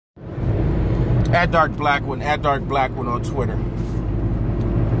At Dark Black One on Twitter.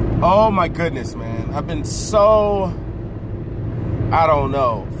 Oh my goodness, man. I've been so, I don't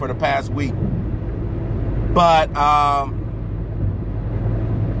know, for the past week. But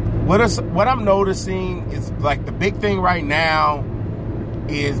what I'm noticing is, like, the big thing right now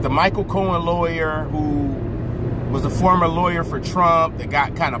is the Michael Cohen lawyer, who was a former lawyer for Trump that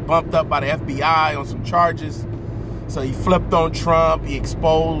got kind of bumped up by the FBI on some charges. So he flipped on Trump. He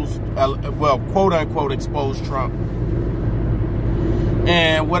exposed, quote unquote, exposed Trump.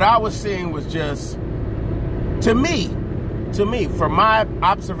 And what I was seeing was just, to me, from my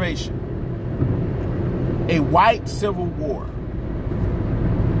observation, a white civil war.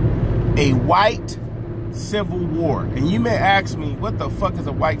 A white civil war. And you may ask me, what the fuck is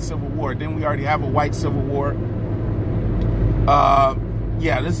a white civil war? Didn't we already have a white civil war?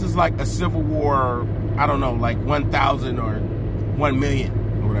 Yeah, this is like a civil war, I don't know, like 1,000 or 1 million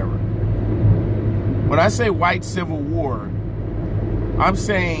or whatever. When I say white civil war, I'm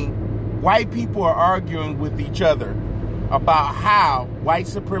saying white people are arguing with each other about how white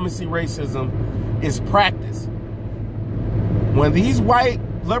supremacy racism is practiced. When these white,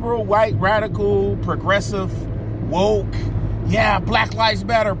 liberal, white, radical, progressive, woke, yeah, Black Lives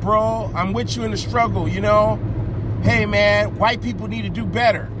Matter, bro, I'm with you in the struggle, you know? Hey, man, white people need to do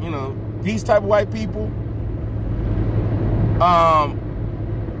better, you know? These type of white people.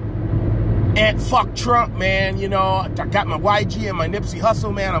 And fuck Trump, man, you know? I got my YG and my Nipsey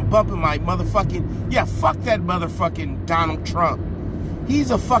Hussle, man. I'm bumping my motherfucking... Yeah, fuck that motherfucking Donald Trump. He's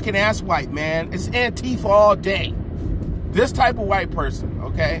a fucking asswipe, man. It's Antifa all day. This type of white person,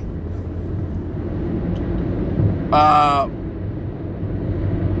 okay?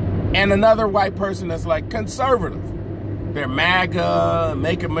 And another white person that's like conservative. They're MAGA,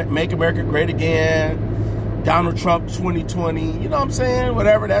 make America great again, Donald Trump 2020, you know what I'm saying?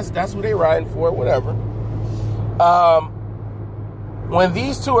 Whatever, that's what they're riding for, whatever. When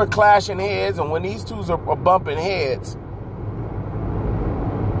these two are clashing heads and when these two are bumping heads,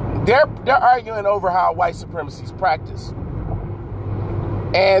 they're arguing over how white supremacy is practiced.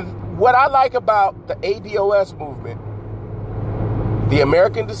 And what I like about the ADOS movement, the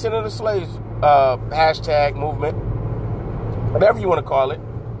American Descendant of Slaves hashtag movement, whatever you want to call it,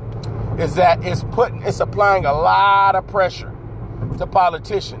 is that it's applying a lot of pressure to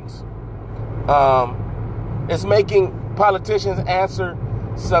politicians. It's making politicians answer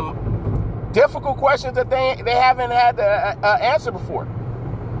some difficult questions that they haven't had to answer before.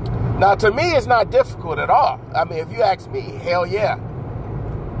 Now, to me, it's not difficult at all. I mean, if you ask me, hell yeah,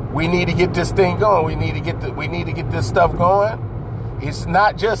 we need to get this thing going. We need to get this stuff going. It's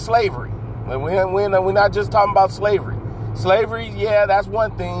not just slavery. We're not just talking about slavery. Slavery, yeah, that's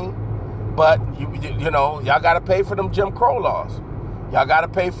one thing. But, you know, y'all got to pay for them Jim Crow laws. Y'all got to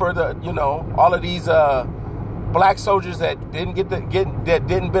pay for the, you know, all of these black soldiers that didn't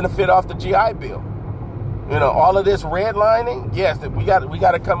didn't benefit off the GI Bill. You know, all of this redlining, yes, we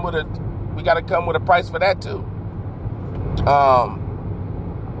got to come with a price for that too.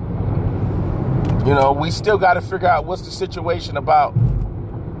 You know, we still got to figure out what's the situation about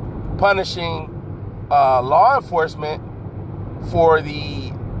punishing law enforcement for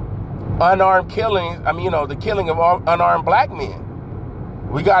the unarmed killings. I mean, you know, the killing of unarmed black men.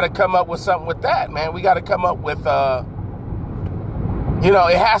 We got to come up with something with that, man. We got to come up with, you know,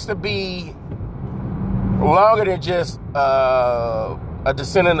 it has to be longer than just a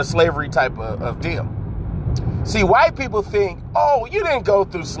descendant of slavery type of deal. See, white people think, oh, you didn't go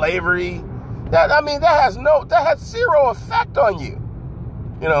through slavery. That has zero effect on you.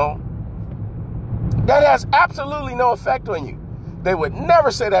 You know, that has absolutely no effect on you. They would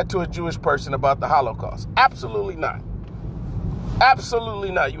never say that to a Jewish person about the Holocaust. Absolutely not.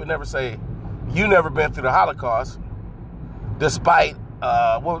 Absolutely not. You would never say, you never been through the Holocaust, despite,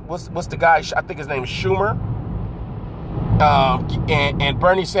 what's the guy, I think his name is Schumer, and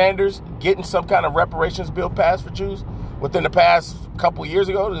Bernie Sanders getting some kind of reparations bill passed for Jews within the past couple years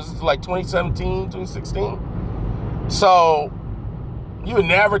ago. This is like 2017, 2016. So you would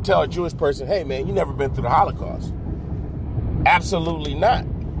never tell a Jewish person, hey, man, you never been through the Holocaust. Absolutely not.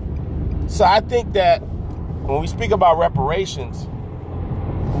 So I think that when we speak about reparations,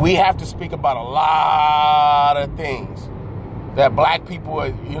 we have to speak about a lot of things that black people,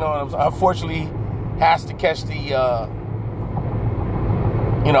 you know, unfortunately has to catch has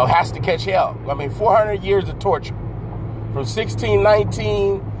to catch hell. I mean, 400 years of torture. From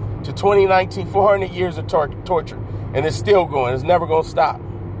 1619 to 2019, 400 years of torture. And it's still going. It's never going to stop.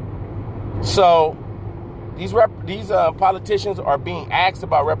 So these politicians are being asked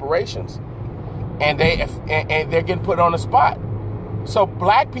about reparations. And they're getting put on the spot. So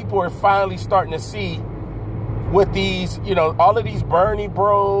black people are finally starting to see with these, all of these Bernie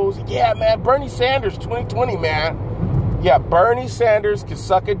bros. Yeah, man, Bernie Sanders 2020, man. Yeah, Bernie Sanders can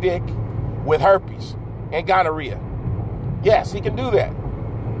suck a dick with herpes and gonorrhea. Yes, he can do that.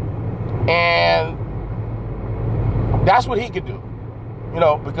 And that's what he could do.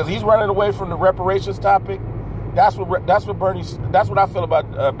 Because he's running away from the reparations topic. That's what I feel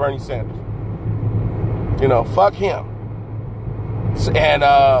about Bernie Sanders. Fuck him. And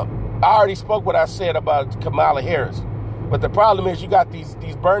I already spoke what I said about Kamala Harris. But the problem is you got these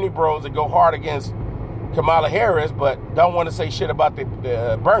Bernie bros that go hard against Kamala Harris, but don't want to say shit about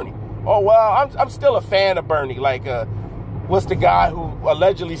the Bernie. Oh, well, I'm still a fan of Bernie. Like, what's the guy who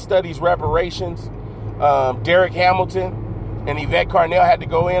allegedly studies reparations? Derek Hamilton and Yvette Carnell had to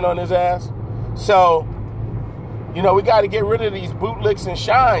go in on his ass. So, we got to get rid of these bootlicks and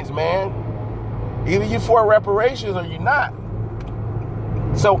shines, man. Either you for reparations or you're not.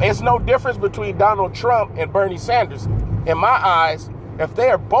 So it's no difference between Donald Trump and Bernie Sanders. In my eyes, if they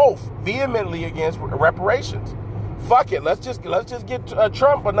are both vehemently against reparations, fuck it. Let's just get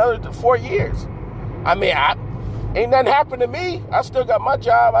Trump another 4 years. I mean, ain't nothing happened to me. I still got my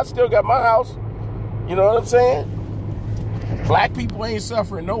job. I still got my house. You know what I'm saying? Black people ain't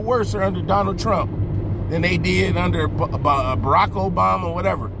suffering no worse under Donald Trump than they did under Barack Obama or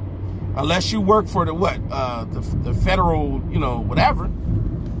whatever. Unless you work for the federal, whatever.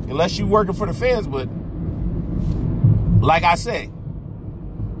 Unless you working for the feds, but like I say,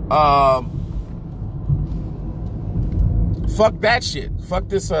 fuck that shit. Fuck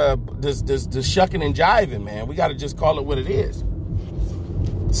this shucking and jiving, man. We got to just call it what it is.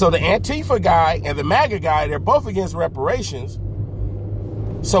 So the Antifa guy and the MAGA guy, they're both against reparations.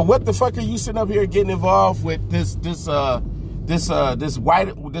 So what the fuck are you sitting up here getting involved with this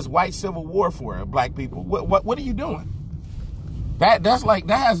white civil war for, black people? What are you doing? That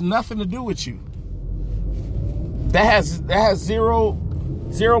has nothing to do with you. That has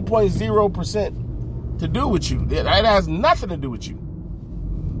 0.0% to do with you. That has nothing to do with you.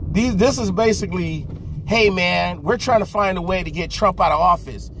 This is basically, hey man, we're trying to find a way to get Trump out of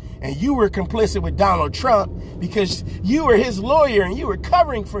office. And you were complicit with Donald Trump because you were his lawyer and you were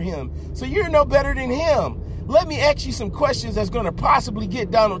covering for him. So you're no better than him. Let me ask you some questions that's going to possibly get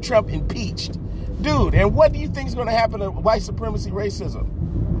Donald Trump impeached. Dude, and what do you think is going to happen to white supremacy racism?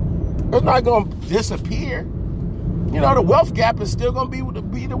 It's not going to disappear. The wealth gap is still going to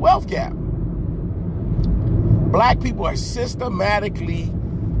be the wealth gap. Black people are systematically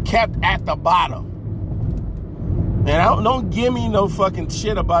kept at the bottom. And don't give me no fucking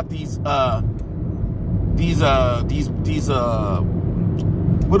shit about these what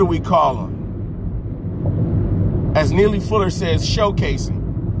do we call them? As Neely Fuller says, showcasing,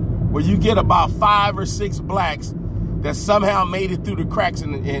 where you get about 5 or 6 blacks that somehow made it through the cracks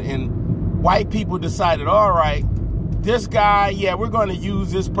and white people decided, all right, this guy, yeah, we're going to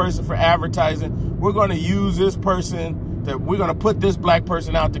use this person for advertising. We're going to use this person we're going to put this black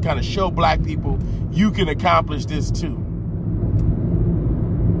person out to kind of show black people you can accomplish this too.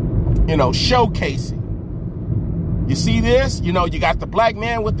 Showcasing. You see this? You got the black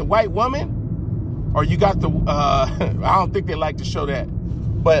man with the white woman, or you got the I don't think they like to show that,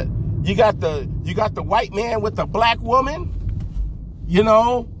 but you got the white man with the black woman.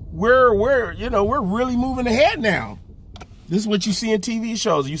 We're really moving ahead now. This is what you see in TV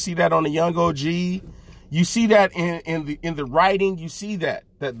shows. You see that on the Young OG. You see that in the writing. You see that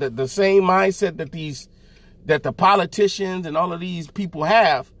the same mindset that the politicians and all of these people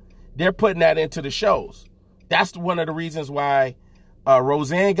have. They're putting that into the shows. That's one of the reasons why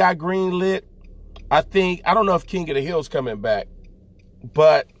Roseanne got greenlit. I don't know if King of the Hill's coming back,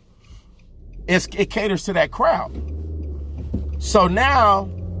 but it caters to that crowd. So now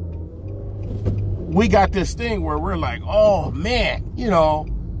we got this thing where we're like, oh man,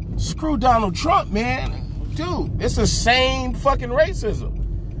 screw Donald Trump, man. Dude, it's the same fucking racism.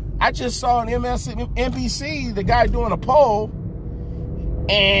 I just saw on MSNBC the guy doing a poll,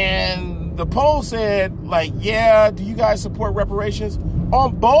 and the poll said, like, yeah, do you guys support reparations?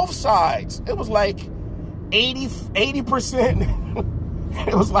 On both sides. It was like 80%.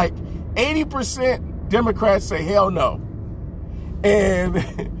 It was like 80% Democrats say hell no. And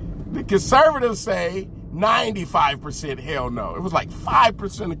the conservatives say 95% hell no. It was like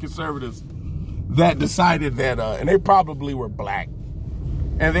 5% of conservatives that decided that, and they probably were black,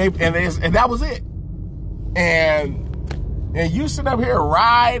 and that was it. And you sit up here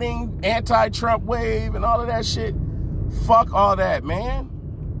riding anti-Trump wave and all of that shit. Fuck all that, man.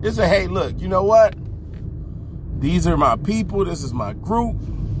 It's hey, look, you know what? These are my people. This is my group.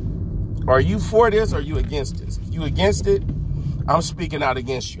 Are you for this or are you against this? If you against it, I'm speaking out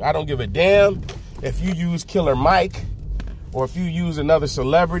against you. I don't give a damn if you use Killer Mike or if you use another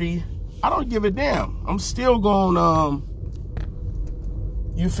celebrity. I don't give a damn. I'm still going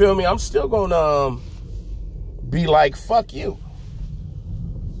you feel me? I'm still going be like, fuck you.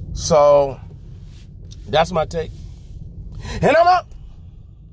 So that's my take. And I'm out.